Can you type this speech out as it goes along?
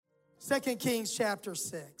2 Kings chapter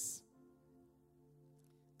 6.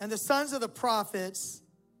 And the sons of the prophets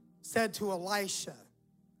said to Elisha,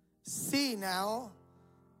 "See now,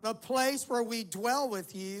 the place where we dwell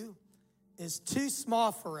with you is too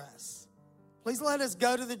small for us. Please let us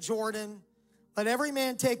go to the Jordan. Let every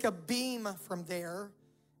man take a beam from there,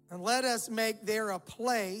 and let us make there a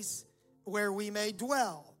place where we may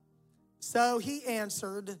dwell." So he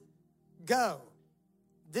answered, "Go."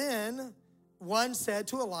 Then one said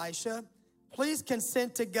to Elisha, "Please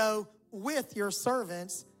consent to go with your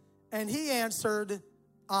servants." And he answered,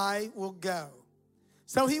 "I will go."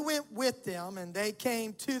 So he went with them, and they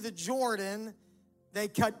came to the Jordan. They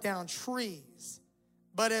cut down trees.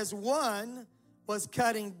 But as one was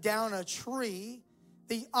cutting down a tree,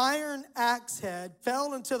 the iron axe head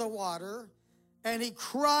fell into the water, and he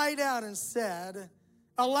cried out and said,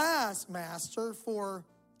 "Alas, master, for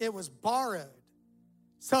it was borrowed."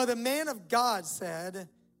 So the man of God said,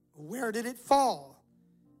 "Where did it fall?"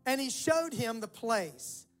 And he showed him the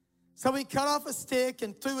place. So he cut off a stick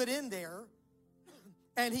and threw it in there,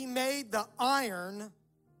 and he made the iron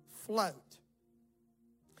float.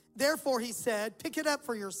 Therefore he said, "Pick it up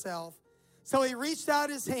for yourself." So he reached out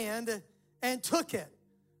his hand and took it.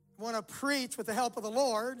 I want to preach with the help of the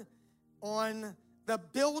Lord on the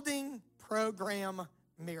building program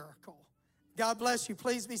miracle. God bless you.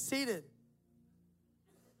 Please be seated.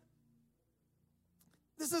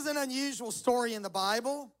 This is an unusual story in the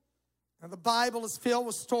Bible. And the Bible is filled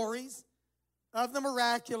with stories of the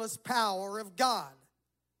miraculous power of God.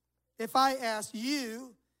 If I asked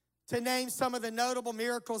you to name some of the notable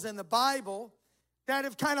miracles in the Bible that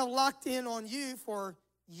have kind of locked in on you for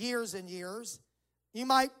years and years, you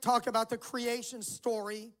might talk about the creation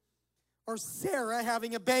story, or Sarah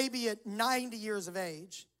having a baby at 90 years of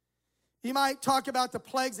age. You might talk about the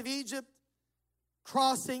plagues of Egypt,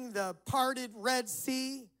 crossing the parted Red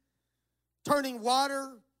Sea, turning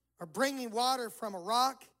water or bringing water from a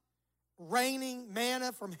rock, raining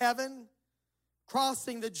manna from heaven,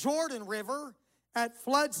 crossing the Jordan River at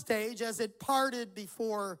flood stage as it parted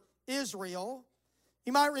before Israel.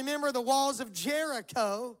 You might remember the walls of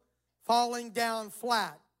Jericho falling down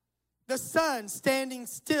flat, the sun standing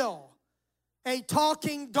still, a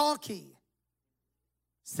talking donkey,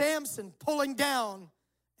 Samson pulling down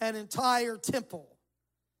an entire temple,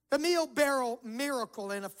 the meal barrel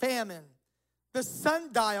miracle in a famine, the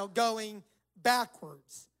sundial going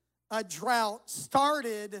backwards, a drought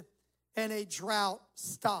started and a drought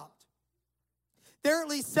stopped. There are at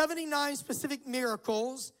least 79 specific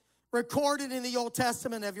miracles recorded in the Old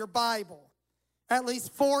Testament of your Bible. At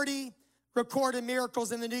least 40 recorded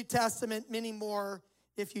miracles in the New Testament, many more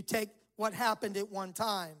if you take what happened at one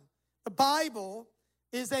time. The Bible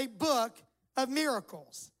is a book of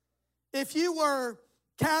miracles. If you were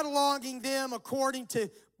cataloging them according to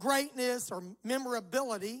greatness or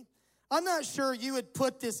memorability, I'm not sure you would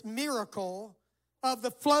put this miracle of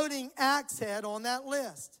the floating axe head on that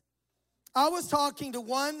list. I was talking to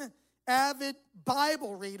one avid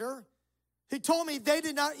Bible reader who told me they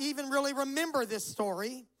did not even really remember this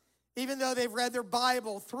story, even though they've read their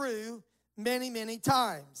Bible through many, many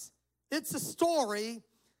times. It's a story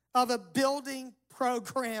of a building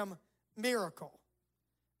program miracle.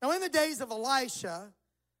 Now, in the days of Elisha,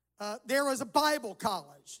 there was a Bible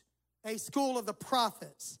college, a school of the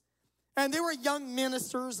prophets. And there were young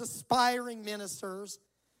ministers, aspiring ministers,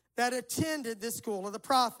 that attended this school of the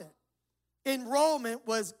prophet. Enrollment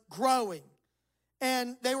was growing,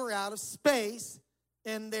 and they were out of space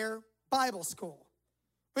in their Bible school.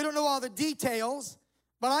 We don't know all the details,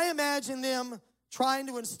 but I imagine them trying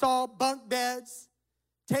to install bunk beds,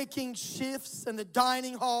 taking shifts in the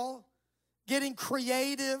dining hall, getting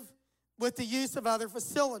creative with the use of other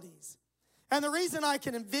facilities. And the reason I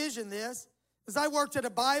can envision this is I worked at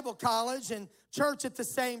a Bible college and church at the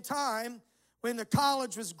same time. When the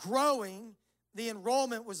college was growing, the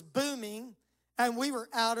enrollment was booming, and we were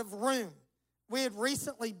out of room. We had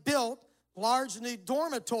recently built large new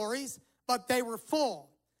dormitories, but they were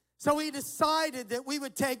full. So we decided that we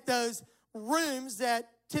would take those rooms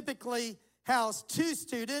that typically house 2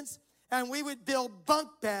 students, and we would build bunk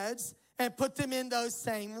beds and put them in those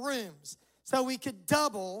same rooms so we could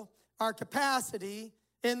double our capacity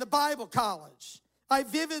in the Bible college. I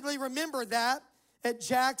vividly remember that at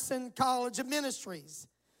Jackson College of Ministries.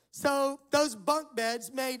 So those bunk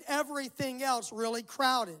beds made everything else really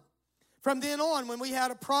crowded. From then on, when we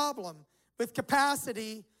had a problem with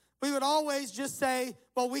capacity, we would always just say,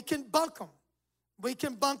 well, we can bunk them. We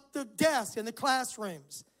can bunk the desks in the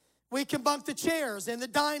classrooms. We can bunk the chairs in the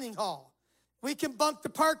dining hall. We can bunk the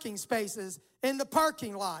parking spaces in the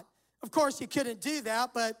parking lot. Of course, you couldn't do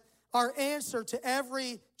that, but our answer to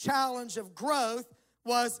every challenge of growth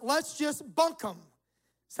was, let's just bunk them.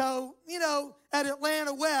 So, at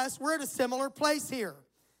Atlanta West, we're at a similar place here.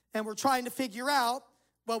 And we're trying to figure out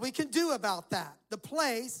what we can do about that. The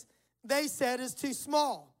place, they said, is too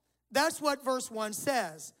small. That's what verse 1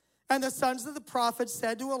 says. And the sons of the prophets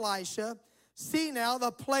said to Elisha, see now,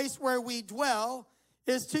 the place where we dwell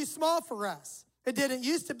is too small for us. It didn't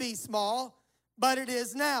used to be small, but it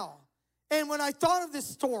is now. And when I thought of this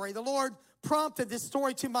story, the Lord prompted this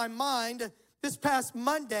story to my mind this past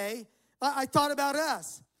Monday. I thought about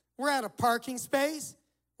us. We're at a parking space.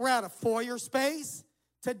 We're at a foyer space.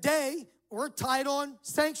 Today, we're tight on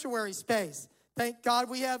sanctuary space. Thank God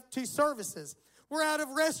we have 2 services. We're out of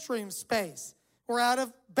restroom space. We're out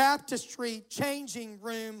of baptistry changing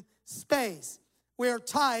room space. We're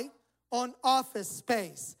tight on office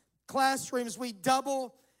space. Classrooms, we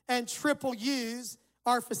double and triple use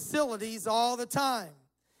our facilities all the time.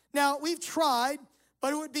 Now, we've tried,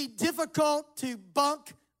 but it would be difficult to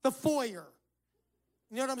bunk the foyer.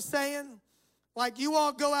 You know what I'm saying? Like, you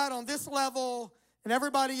all go out on this level and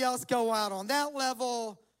everybody else go out on that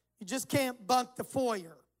level. You just can't bunk the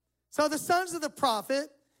foyer. So the sons of the prophet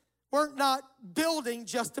were not building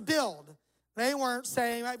just to build. They weren't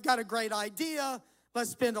saying, I've got a great idea. Let's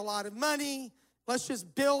spend a lot of money. Let's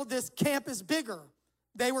just build this campus bigger.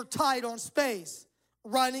 They were tight on space,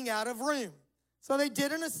 running out of room. So they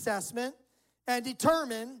did an assessment and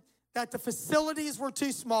determined that the facilities were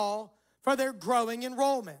too small for their growing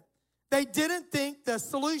enrollment. They didn't think the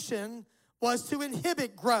solution was to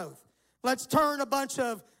inhibit growth. Let's turn a bunch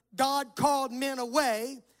of God-called men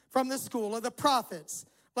away from the school of the prophets.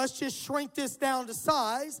 Let's just shrink this down to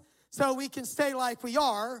size so we can stay like we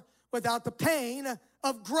are without the pain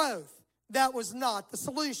of growth. That was not the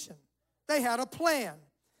solution. They had a plan,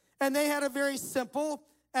 and they had a very simple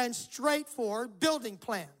and straightforward building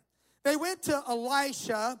plan. They went to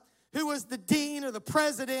Elisha, who was the dean or the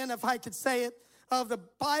president, if I could say it, of the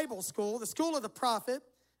Bible school, the school of the prophet,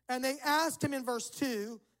 and they asked him in verse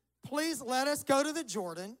 2, please let us go to the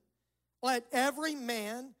Jordan. Let every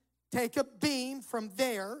man take a beam from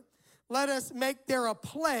there. Let us make there a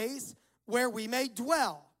place where we may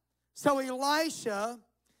dwell. So Elisha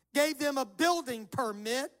gave them a building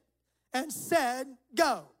permit and said,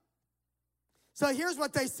 go. So here's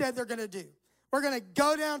what they said they're going to do. We're going to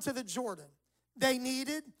go down to the Jordan. They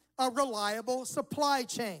needed a reliable supply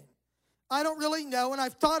chain. I don't really know, and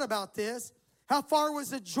I've thought about this, how far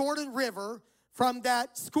was the Jordan River from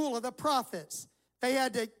that school of the prophets? They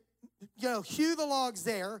had to, hew the logs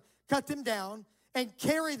there, cut them down, and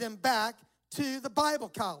carry them back to the Bible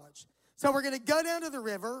college. So we're going to go down to the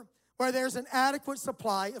river where there's an adequate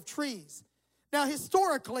supply of trees. Now,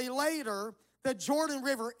 historically, later, the Jordan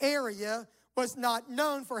River area was not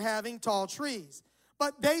known for having tall trees.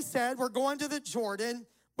 But they said, we're going to the Jordan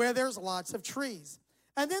where there's lots of trees.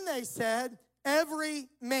 And then they said, every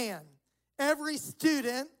man, every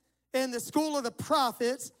student in the school of the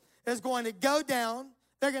prophets is going to go down.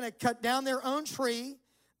 They're going to cut down their own tree.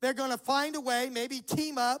 They're going to find a way, maybe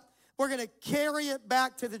team up. We're going to carry it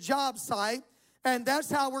back to the job site. And that's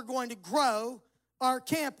how we're going to grow our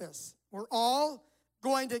campus. We're all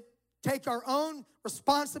going to take our own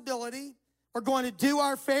responsibility. We're going to do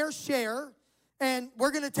our fair share. And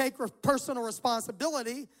we're going to take personal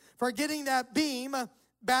responsibility for getting that beam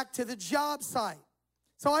back to the job site.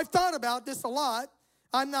 So I've thought about this a lot.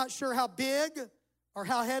 I'm not sure how big or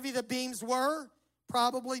how heavy the beams were.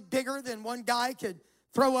 Probably bigger than one guy could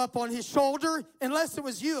throw up on his shoulder, unless it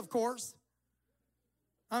was you, of course.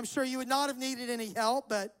 I'm sure you would not have needed any help,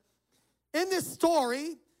 but in this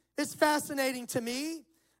story, it's fascinating to me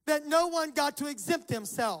that no one got to exempt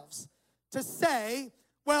themselves to say,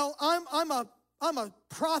 well, I'm a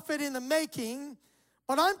prophet in the making,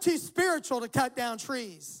 but I'm too spiritual to cut down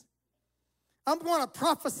trees. I'm going to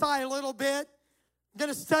prophesy a little bit. I'm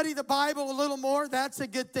going to study the Bible a little more. That's a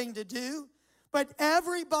good thing to do. But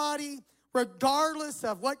everybody, regardless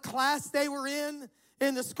of what class they were in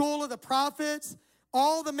the school of the prophets,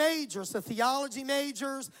 all the majors, the theology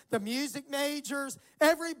majors, the music majors,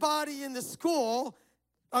 everybody in the school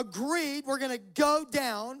agreed we're going to go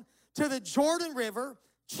down to the Jordan River,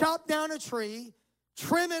 chop down a tree,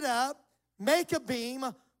 trim it up, make a beam,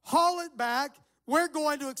 haul it back. We're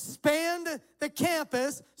going to expand the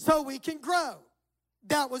campus so we can grow.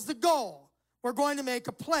 That was the goal. We're going to make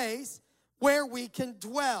a place where we can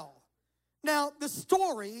dwell. Now, the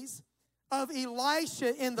stories of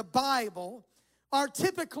Elisha in the Bible are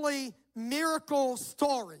typically miracle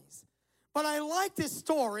stories. But I like this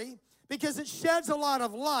story because it sheds a lot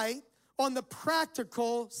of light on the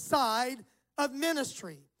practical side of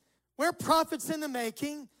ministry. We're prophets in the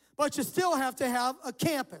making, but you still have to have a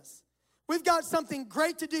campus. We've got something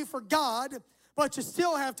great to do for God, but you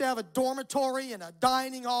still have to have a dormitory and a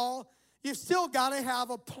dining hall. You've still got to have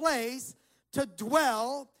a place to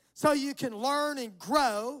dwell so you can learn and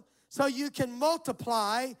grow, so you can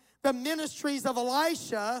multiply the ministries of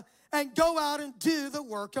Elisha and go out and do the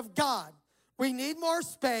work of God. We need more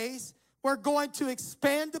space. We're going to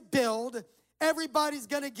expand the build. Everybody's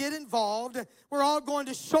going to get involved. We're all going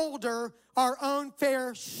to shoulder our own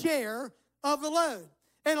fair share of the load.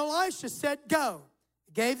 And Elisha said, go.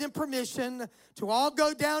 He gave them permission to all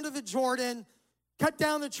go down to the Jordan, cut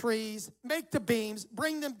down the trees, make the beams,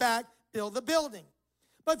 bring them back, build the building.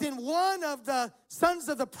 But then one of the sons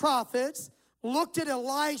of the prophets looked at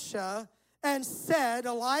Elisha and said,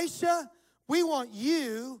 Elisha, we want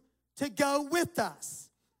you to go with us.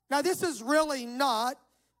 Now, this is really not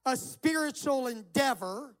a spiritual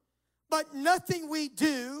endeavor, but nothing we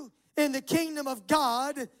do in the kingdom of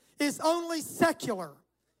God is only secular.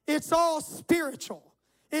 It's all spiritual.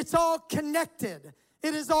 It's all connected.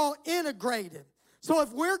 It is all integrated. So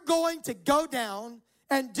if we're going to go down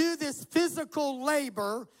and do this physical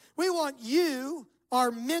labor, we want you,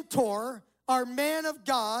 our mentor, our man of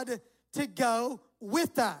God, to go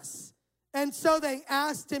with us. And so they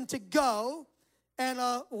asked him to go, and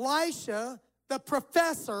Elisha, the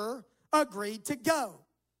professor, agreed to go.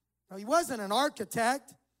 Now, he wasn't an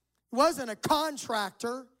architect. He wasn't a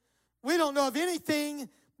contractor. We don't know of anything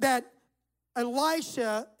that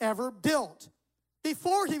Elisha ever built.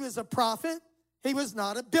 Before he was a prophet, he was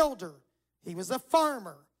not a builder. He was a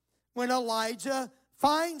farmer. When Elijah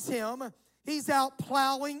finds him, he's out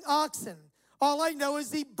plowing oxen. All I know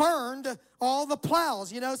is he burned all the plows,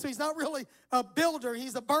 so he's not really a builder.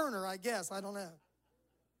 He's a burner, I guess. I don't know.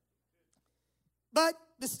 But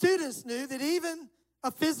the students knew that even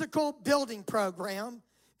a physical building program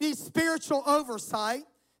needs spiritual oversight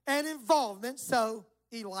and involvement, so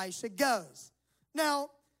Elisha goes. Now,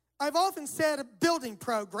 I've often said of building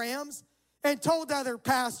programs and told other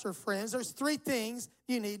pastor friends, there's 3 things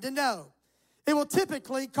you need to know. It will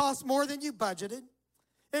typically cost more than you budgeted.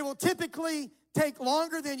 It will typically take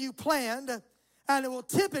longer than you planned. And it will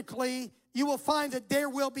typically, you will find that there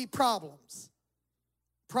will be problems.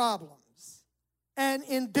 And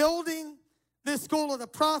in building this school of the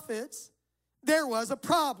prophets, there was a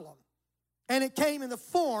problem. And it came in the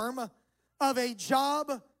form of a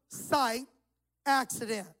job site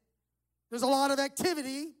accident. There's a lot of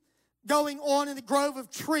activity going on in the grove of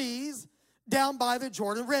trees down by the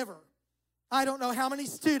Jordan River. I don't know how many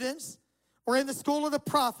students were in the school of the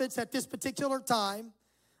prophets at this particular time,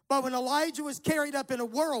 but when Elijah was carried up in a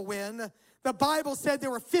whirlwind, the Bible said there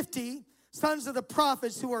were 50 sons of the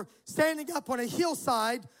prophets who were standing up on a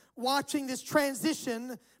hillside watching this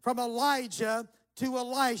transition from Elijah to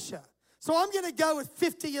Elisha. So I'm going to go with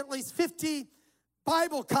at least 50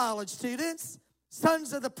 Bible college students,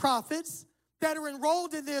 sons of the prophets, that are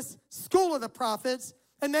enrolled in this school of the prophets,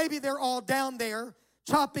 and maybe they're all down there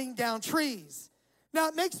chopping down trees. Now,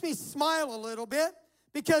 it makes me smile a little bit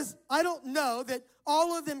because I don't know that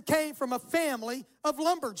all of them came from a family of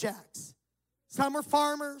lumberjacks. Some were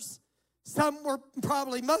farmers,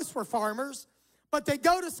 most were farmers, but they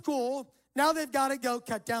go to school, now they've got to go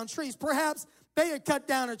cut down trees. Perhaps they had cut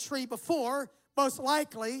down a tree before, most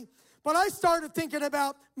likely, but I started thinking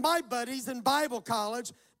about my buddies in Bible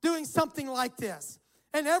college doing something like this.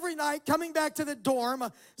 And every night, coming back to the dorm,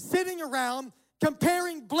 sitting around,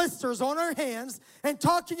 comparing blisters on our hands and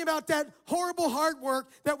talking about that horrible hard work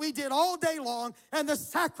that we did all day long and the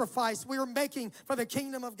sacrifice we were making for the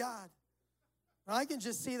kingdom of God. I can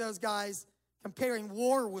just see those guys comparing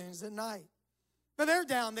war wounds at night. But they're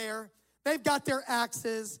down there. They've got their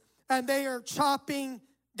axes, and they are chopping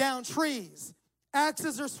down trees.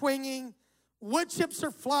 Axes are swinging. Wood chips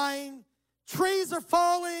are flying. Trees are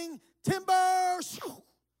falling. Timber,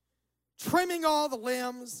 trimming all the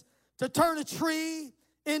limbs to turn a tree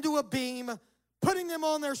into a beam, putting them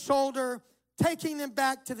on their shoulder, taking them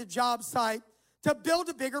back to the job site to build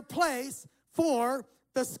a bigger place for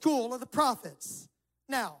the school of the prophets.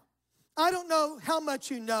 Now, I don't know how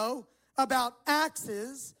much you know about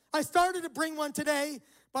axes. I started to bring one today,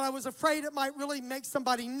 but I was afraid it might really make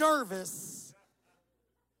somebody nervous.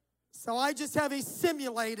 So I just have a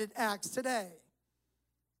simulated axe today.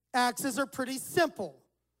 Axes are pretty simple.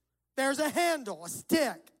 There's a handle, a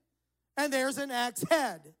stick, and there's an axe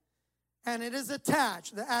head, and it is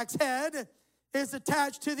attached. The axe head is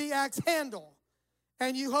attached to the axe handle,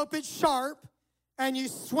 and you hope it's sharp, and you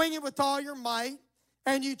swing it with all your might,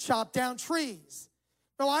 and you chop down trees.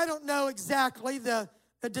 Now, I don't know exactly the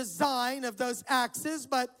design of those axes,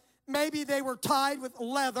 but maybe they were tied with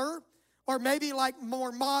leather or maybe like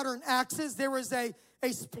more modern axes, there was a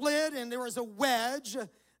split and there was a wedge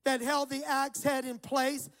that held the axe head in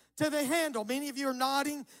place to the handle. Many of you are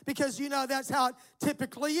nodding because you know that's how it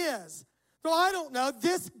typically is. So I don't know.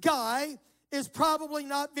 This guy is probably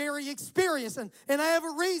not very experienced, and I have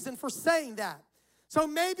a reason for saying that. So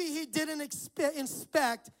maybe he didn't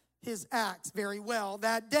inspect his axe very well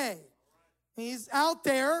that day. He's out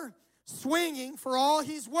there swinging for all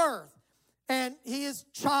he's worth, and he is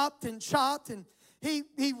chopped, and he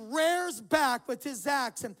rears back with his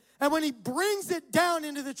axe, and when he brings it down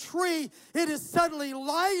into the tree, it is suddenly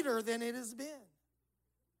lighter than it has been.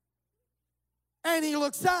 And he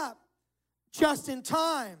looks up just in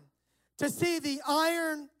time to see the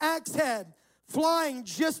iron axe head flying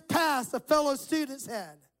just past a fellow student's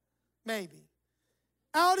head, maybe,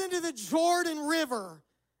 out into the Jordan River,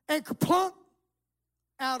 and plunk,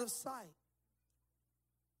 out of sight.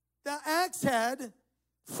 The axe head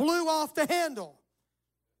flew off the handle.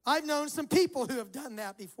 I've known some people who have done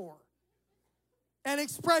that before. An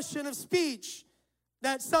expression of speech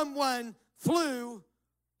that someone flew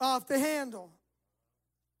off the handle.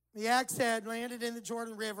 The axe head landed in the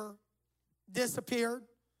Jordan River, disappeared.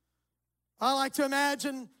 I like to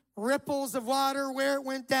imagine ripples of water where it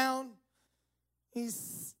went down.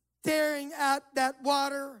 He's staring at that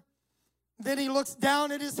water. Then he looks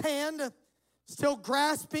down at his hand, still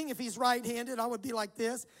grasping. If he's right-handed, I would be like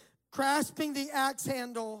this, grasping the axe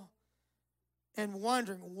handle and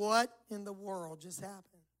wondering what in the world just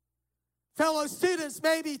happened. Fellow students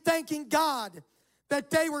may be thanking God that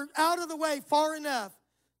they were out of the way far enough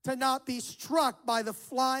to not be struck by the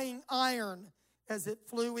flying iron as it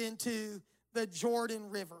flew into the Jordan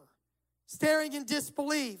River. Staring in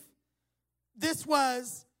disbelief, this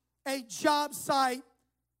was a job site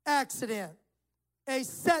accident, a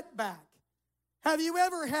setback. Have you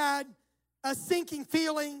ever had a sinking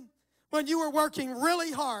feeling when you were working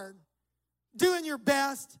really hard, doing your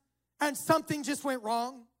best, and something just went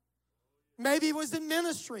wrong? Maybe it was in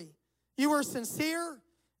ministry. You were sincere,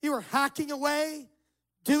 you were hacking away,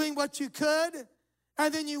 doing what you could,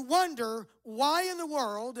 and then you wonder, why in the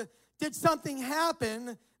world did something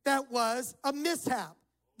happen that was a mishap?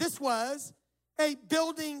 This was a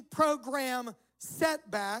building program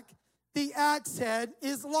setback. The axe head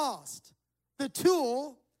is lost. The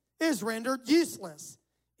tool is rendered useless.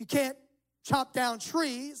 You can't chop down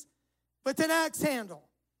trees with an axe handle.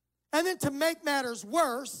 And then to make matters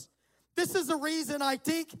worse, this is the reason I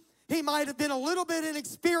think he might have been a little bit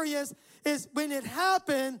inexperienced, is when it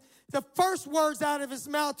happened, the first words out of his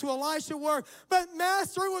mouth to Elisha were, "But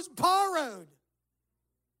Master, it was borrowed."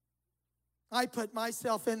 I put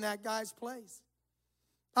myself in that guy's place.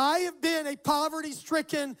 I have been a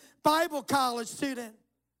poverty-stricken Bible college student.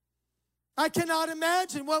 I cannot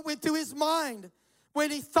imagine what went through his mind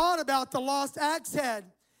when he thought about the lost axe head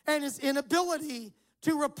and his inability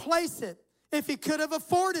to replace it. If he could have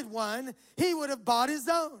afforded one, he would have bought his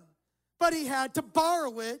own. But he had to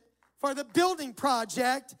borrow it for the building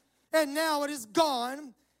project, and now it is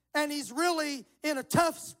gone, and he's really in a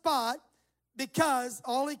tough spot because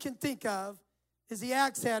all he can think of is the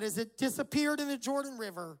axe head as it disappeared in the Jordan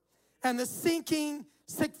River and the sinking,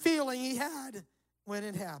 sick feeling he had when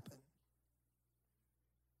it happened.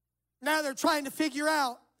 Now they're trying to figure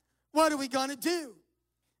out, what are we going to do?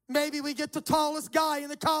 Maybe we get the tallest guy in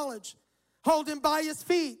the college, hold him by his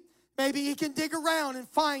feet. Maybe he can dig around and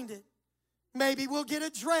find it. Maybe we'll get a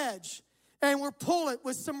dredge and we'll pull it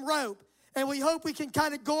with some rope. And we hope we can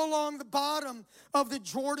kind of go along the bottom of the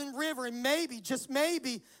Jordan River, and maybe, just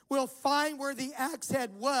maybe, we'll find where the axe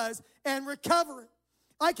head was and recover it.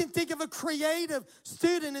 I can think of a creative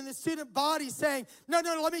student in the student body saying, no,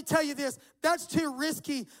 let me tell you this. That's too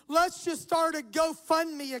risky. Let's just start a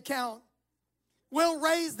GoFundMe account. We'll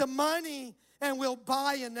raise the money and we'll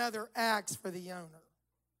buy another axe for the owner.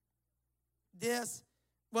 This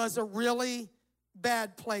was a really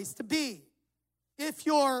bad place to be if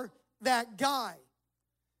you're that guy.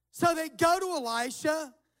 So they go to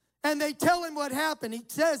Elisha and they tell him what happened. He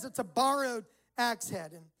says it's a borrowed axe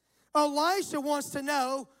head. And Elisha wants to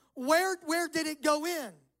know, where did it go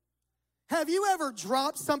in? Have you ever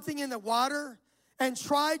dropped something in the water and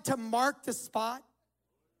tried to mark the spot?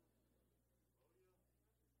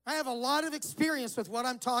 I have a lot of experience with what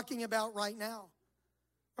I'm talking about right now.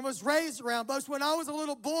 I was raised around boats. When I was a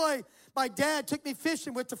little boy, my dad took me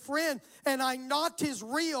fishing with a friend, and I knocked his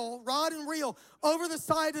rod and reel, over the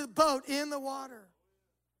side of the boat in the water.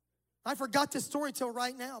 I forgot this story till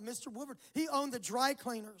right now. Mr. Woodward, he owned the dry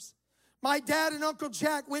cleaners. My dad and Uncle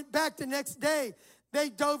Jack went back the next day. They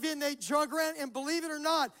dove in, they drug around, and believe it or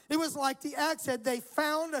not, it was like the axe head. They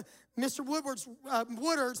found Mr.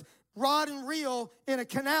 Woodward's rod and reel in a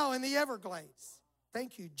canal in the Everglades.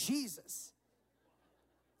 Thank you, Jesus.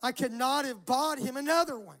 I could not have bought him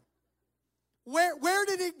another one. Where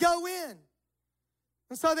did it go in?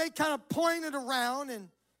 And so they kind of pointed around and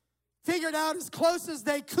figured out as close as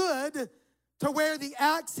they could to where the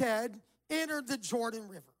axe head entered the Jordan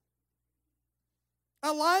River.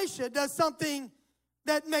 Elisha does something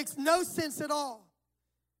that makes no sense at all.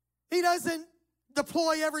 He doesn't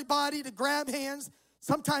deploy everybody to grab hands.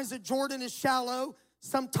 Sometimes the Jordan is shallow.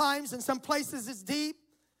 Sometimes in some places it's deep.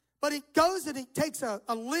 But he goes and he takes a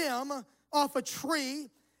limb off a tree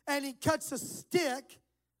and he cuts a stick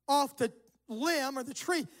off the limb or the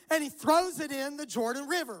tree and he throws it in the Jordan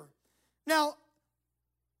River. Now,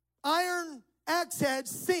 iron axe heads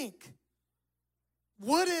sink.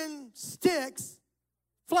 Wooden sticks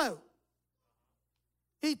float.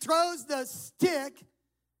 He throws the stick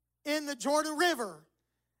in the Jordan River.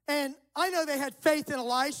 And I know they had faith in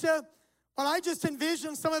Elisha, but I just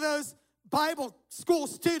envision some of those Bible school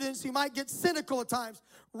students who might get cynical at times,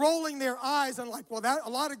 rolling their eyes and like, well, that a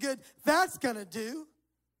lot of good that's going to do.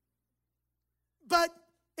 But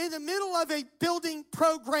in the middle of a building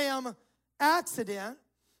program accident,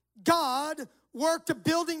 God worked a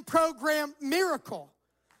building program miracle.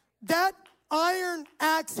 That iron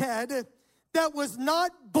axe head that was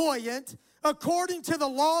not buoyant, according to the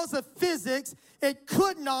laws of physics, it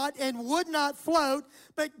could not and would not float,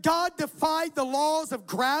 but God defied the laws of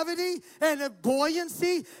gravity and of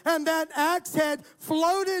buoyancy, and that axe head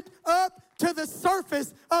floated up to the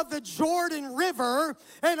surface of the Jordan River,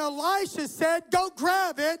 and Elisha said, go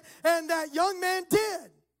grab it, and that young man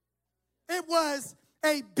did. It was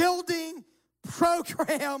a building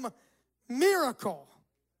program miracle.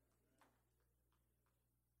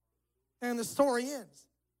 And the story ends.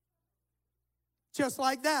 Just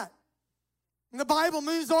like that. And the Bible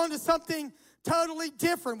moves on to something totally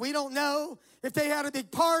different. We don't know if they had a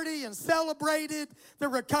big party and celebrated the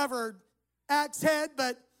recovered axe head,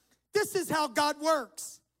 but this is how God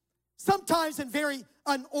works. Sometimes in very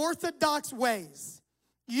unorthodox ways.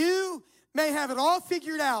 You may have it all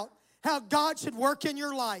figured out how God should work in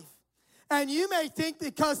your life. And you may think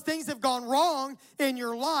because things have gone wrong in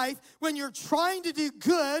your life, when you're trying to do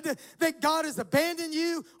good, that God has abandoned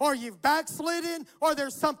you or you've backslidden or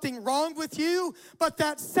there's something wrong with you. But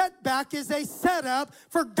that setback is a setup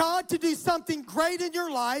for God to do something great in your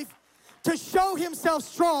life, to show himself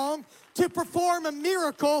strong, to perform a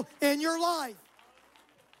miracle in your life.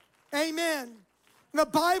 Amen. The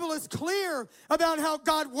Bible is clear about how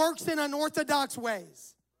God works in unorthodox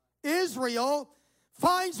ways. Israel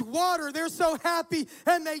finds water, they're so happy,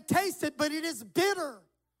 and they taste it, but it is bitter.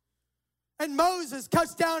 And Moses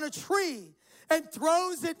cuts down a tree and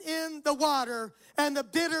throws it in the water, and the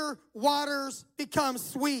bitter waters become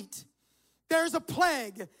sweet. There's a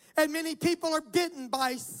plague, and many people are bitten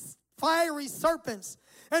by fiery serpents.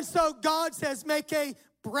 And so God says, make a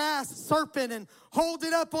brass serpent and hold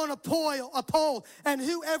it up on a pole, and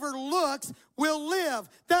whoever looks will live.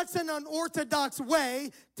 That's an unorthodox way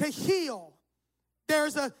to heal.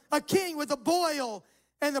 There's a king with a boil,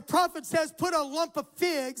 and the prophet says, put a lump of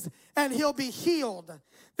figs and he'll be healed.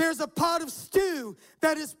 There's a pot of stew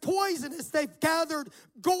that is poisonous. They've gathered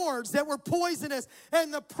gourds that were poisonous,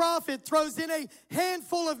 and the prophet throws in a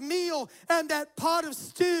handful of meal, and that pot of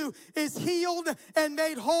stew is healed and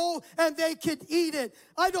made whole, and they could eat it.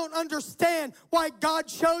 I don't understand why God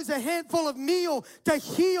chose a handful of meal to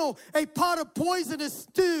heal a pot of poisonous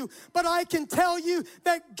stew, but I can tell you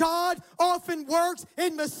that God often works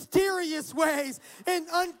in mysterious ways, in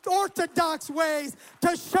unorthodox ways,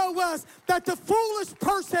 to show us that the foolish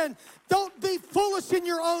person, don't be foolish in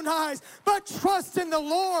your own eyes, but trust in the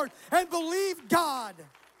Lord and believe God.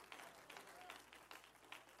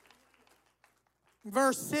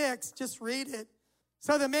 Verse 6, just read it.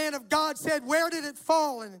 So the man of God said, where did it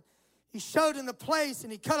fall? And he showed him the place,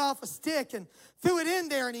 and he cut off a stick and threw it in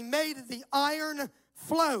there, and he made the iron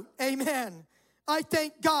float. Amen. I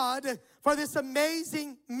thank God for this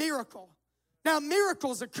amazing miracle. Now,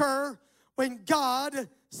 miracles occur when God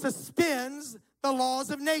suspends the laws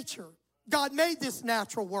of nature. God made this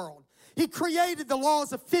natural world. He created the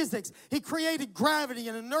laws of physics. He created gravity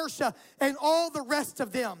and inertia and all the rest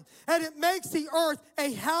of them. And it makes the earth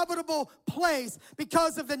a habitable place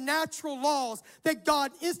because of the natural laws that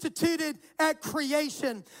God instituted at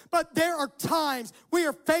creation. But there are times we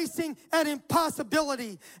are facing an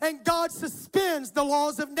impossibility, and God suspends the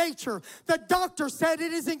laws of nature. The doctor said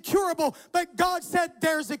it is incurable, but God said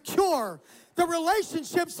there's a cure. the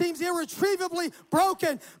relationship seems irretrievably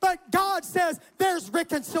broken, but God says there's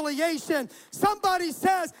reconciliation. Somebody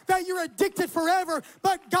says that you're addicted forever,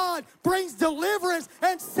 but God brings deliverance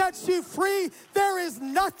and sets you free. There is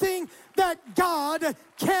nothing that God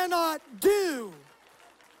cannot do.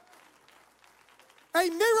 A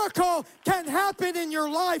miracle can happen in your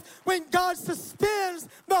life when God suspends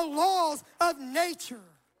the laws of nature.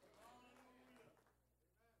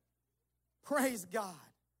 Praise God.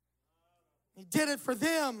 He did it for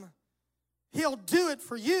them. He'll do it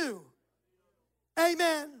for you.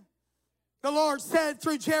 Amen. The Lord said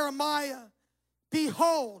through Jeremiah,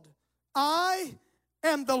 behold, I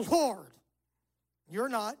am the Lord. You're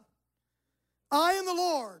not. I am the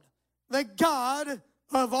Lord, the God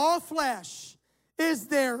of all flesh. Is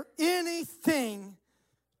there anything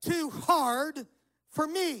too hard for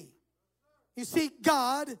me? You see,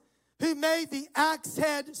 God, who made the axe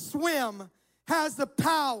head swim, has the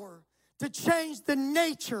power to change the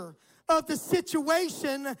nature of the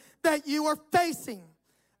situation that you are facing.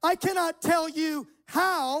 I cannot tell you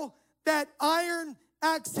how that iron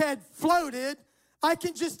axe head floated. I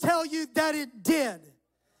can just tell you that it did.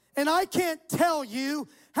 And I can't tell you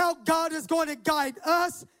how God is going to guide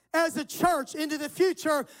us as a church into the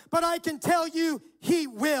future, but I can tell you He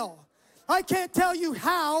will. I can't tell you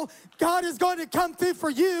how God is going to come through for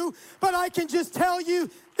you, but I can just tell you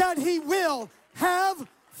that He will. Have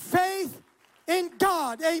faith in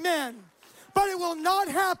God. Amen. But it will not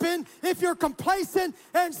happen if you're complacent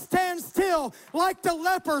and stand still like the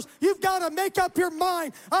lepers. You've got to make up your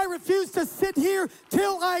mind. I refuse to sit here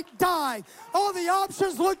till I die. All the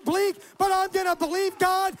options look bleak, but I'm going to believe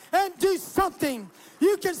God and do something.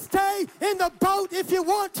 You can stay in the boat if you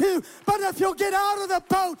want to, but if you'll get out of the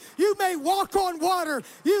boat, you may walk on water.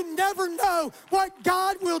 You never know what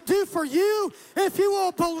God will do for you if you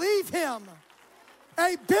will believe Him.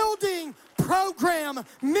 A building program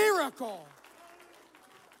miracle.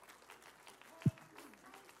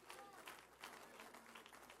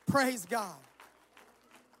 Praise God.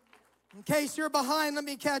 In case you're behind, let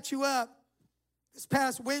me catch you up. This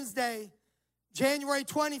past Wednesday, January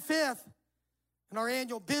 25th, in our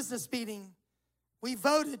annual business meeting, we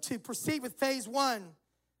voted to proceed with phase 1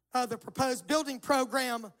 of the proposed building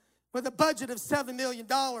program with a budget of $7 million.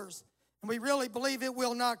 And we really believe it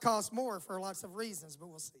will not cost more for lots of reasons, but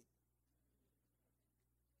we'll see.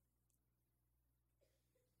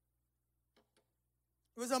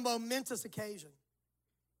 It was a momentous occasion.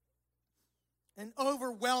 An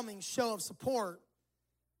overwhelming show of support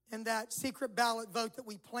in that secret ballot vote that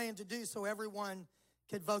we planned to do so everyone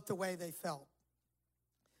could vote the way they felt.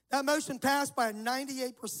 That motion passed by a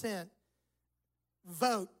 98%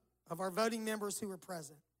 vote of our voting members who were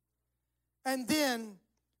present. And then,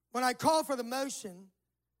 when I called for the motion,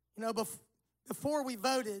 before we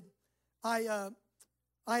voted, I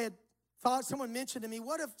had thought, someone mentioned to me,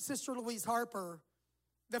 what if Sister Louise Harper,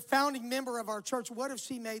 the founding member of our church, what if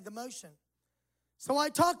she made the motion? So I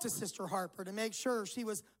talked to Sister Harper to make sure she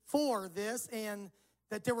was for this and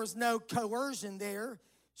that there was no coercion there.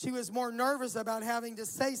 She was more nervous about having to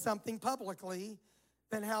say something publicly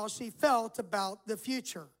than how she felt about the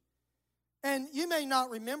future. And you may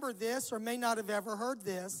not remember this or may not have ever heard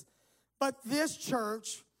this, but this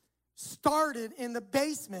church started in the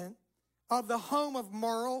basement of the home of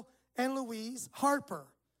Merle and Louise Harper.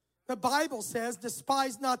 The Bible says,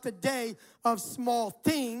 despise not the day of small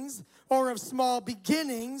things or of small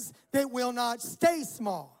beginnings that will not stay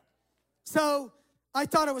small. So I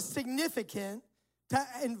thought it was significant to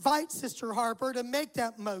invite Sister Harper to make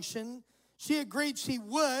that motion. She agreed she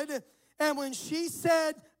would. And when she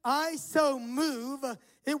said, I so move,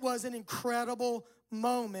 it was an incredible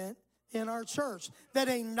moment in our church that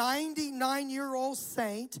a 99-year-old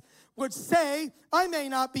saint would say, I may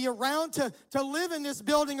not be around to live in this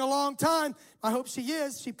building a long time. I hope she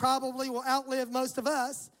is. She probably will outlive most of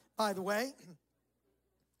us, by the way.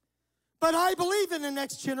 But I believe in the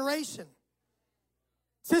next generation.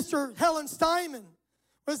 Sister Helen Steinman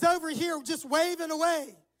was over here just waving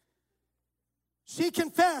away. She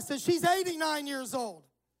confessed that she's 89 years old.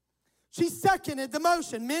 She seconded the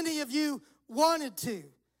motion. Many of you wanted to.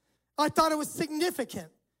 I thought it was significant.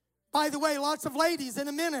 By the way, lots of ladies in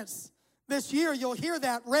a minute this year, you'll hear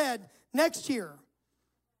that read next year.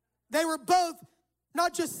 They were both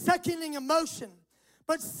not just seconding a motion,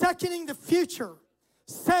 but seconding the future,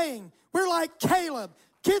 saying, we're like Caleb,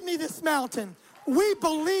 give me this mountain. We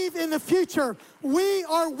believe in the future. We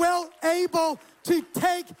are well able to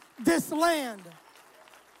take this land.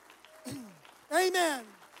 Amen.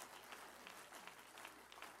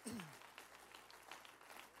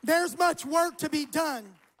 There's much work to be done,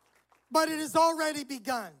 but it has already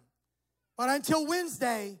begun. But until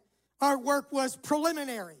Wednesday, our work was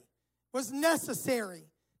preliminary, was necessary,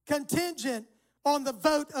 contingent on the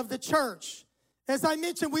vote of the church. As I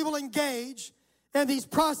mentioned, we will engage in these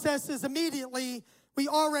processes immediately. We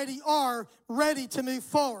already are ready to move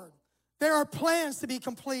forward. There are plans to be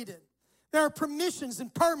completed. There are permissions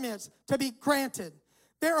and permits to be granted.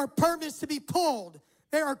 There are permits to be pulled.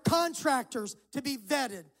 There are contractors to be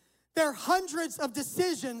vetted. There are hundreds of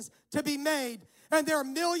decisions to be made, and there are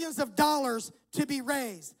millions of dollars to be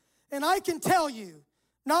raised. And I can tell you,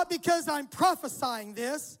 not because I'm prophesying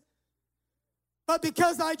this, but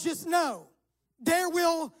because I just know there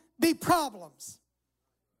will be problems.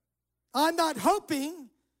 I'm not hoping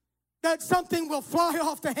that something will fly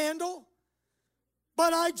off the handle,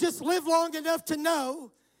 but I just live long enough to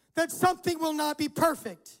know that something will not be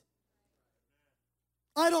perfect.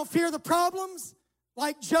 I don't fear the problems.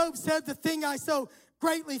 Like Job said, the thing I so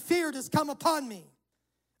greatly feared has come upon me.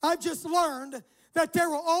 I've just learned that there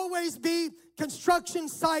will always be construction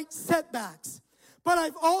site setbacks. But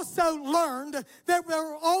I've also learned that there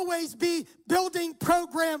will always be building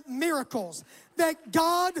program miracles. That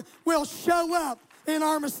God will show up in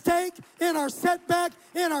our mistake, in our setback,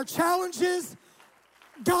 in our challenges.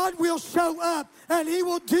 God will show up and He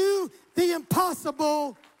will do the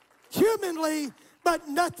impossible humanly, but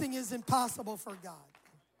nothing is impossible for God.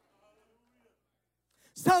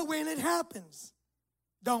 So when it happens,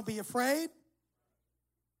 don't be afraid.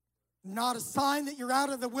 Not a sign that you're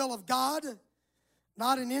out of the will of God.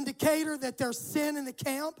 Not an indicator that there's sin in the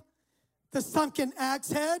camp. The sunken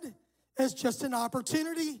axe head is just an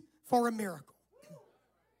opportunity for a miracle.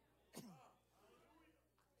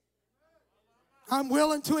 I'm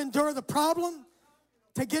willing to endure the problem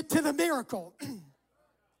to get to the miracle.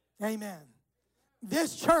 Amen.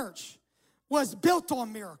 This church was built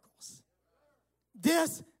on miracles.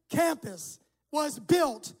 This campus was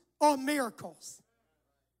built on miracles.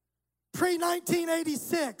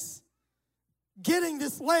 Pre-1986, getting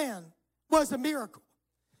this land was a miracle.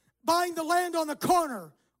 Buying the land on the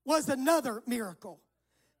corner was another miracle.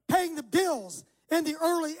 Paying the bills in the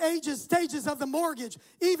early stages of the mortgage,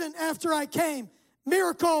 even after I came,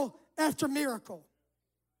 miracle after miracle.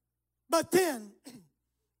 But then,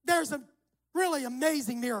 there's a really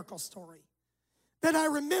amazing miracle story that I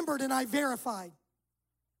remembered and I verified.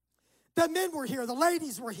 The men were here, the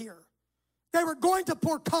ladies were here. They were going to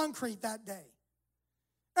pour concrete that day.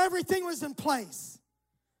 Everything was in place.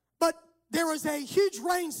 But there was a huge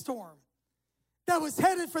rainstorm that was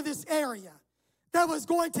headed for this area that was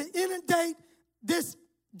going to inundate this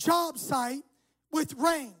job site with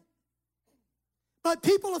rain. But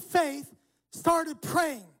people of faith started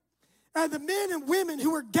praying. And the men and women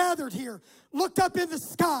who were gathered here looked up in the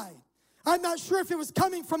sky. I'm not sure if it was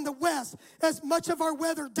coming from the west, as much of our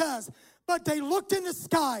weather does. But they looked in the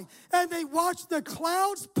sky and they watched the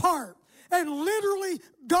clouds part and literally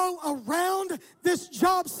go around this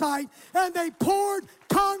job site, and they poured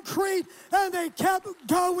concrete and they kept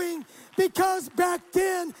going, because back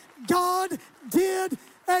then God did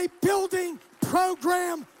a building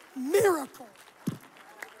program miracle.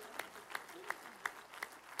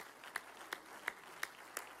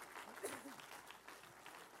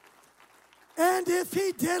 And if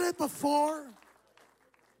He did it before,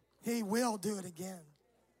 He will do it again.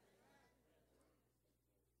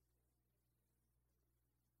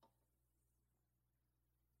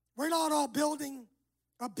 We're not all building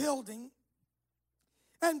a building,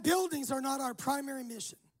 and buildings are not our primary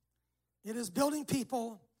mission. It is building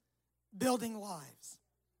people, building lives.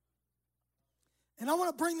 And I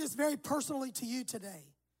want to bring this very personally to you today,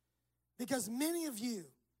 because many of you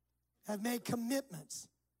have made commitments,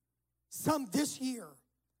 some this year,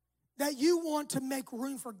 that you want to make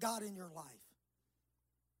room for God in your life.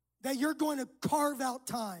 That you're going to carve out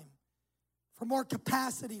time for more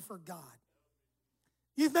capacity for God.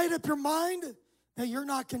 You've made up your mind that you're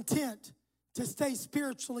not content to stay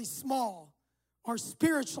spiritually small or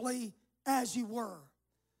spiritually as you were.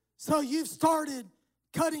 So you've started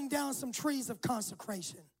cutting down some trees of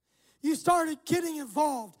consecration. You started getting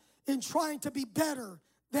involved in trying to be better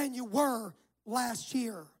than you were last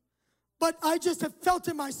year. But I just have felt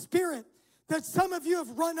in my spirit that some of you have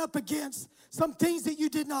run up against some things that you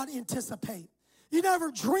did not anticipate. You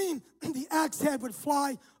never dreamed the axe head would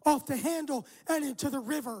fly off the handle and into the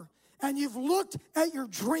river. And you've looked at your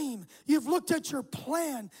dream, you've looked at your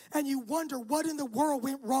plan, and you wonder what in the world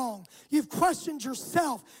went wrong. You've questioned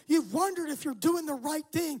yourself. You've wondered if you're doing the right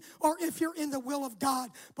thing or if you're in the will of God.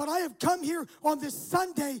 But I have come here on this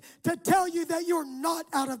Sunday to tell you that you're not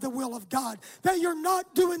out of the will of God, that you're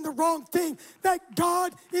not doing the wrong thing, that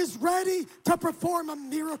God is ready to perform a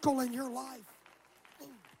miracle in your life.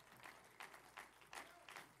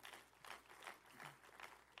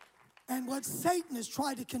 And what Satan has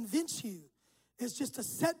tried to convince you is just a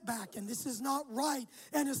setback, and this is not right,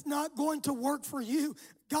 and it's not going to work for you.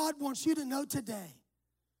 God wants you to know today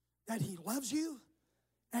that he loves you,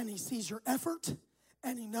 and he sees your effort,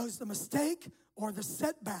 and he knows the mistake or the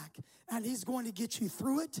setback, and he's going to get you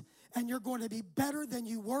through it, and you're going to be better than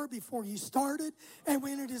you were before you started. And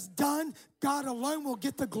when it is done, God alone will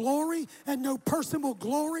get the glory, and no person will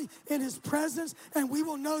glory in his presence, and we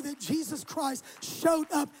will know that Jesus Christ showed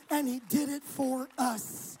up, and he did it for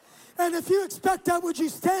us. And if you expect that, would you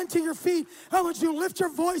stand to your feet, and would you lift your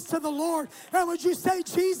voice to the Lord, and would you say,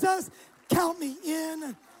 Jesus, count me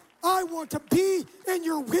in. I want to be in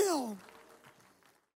your will.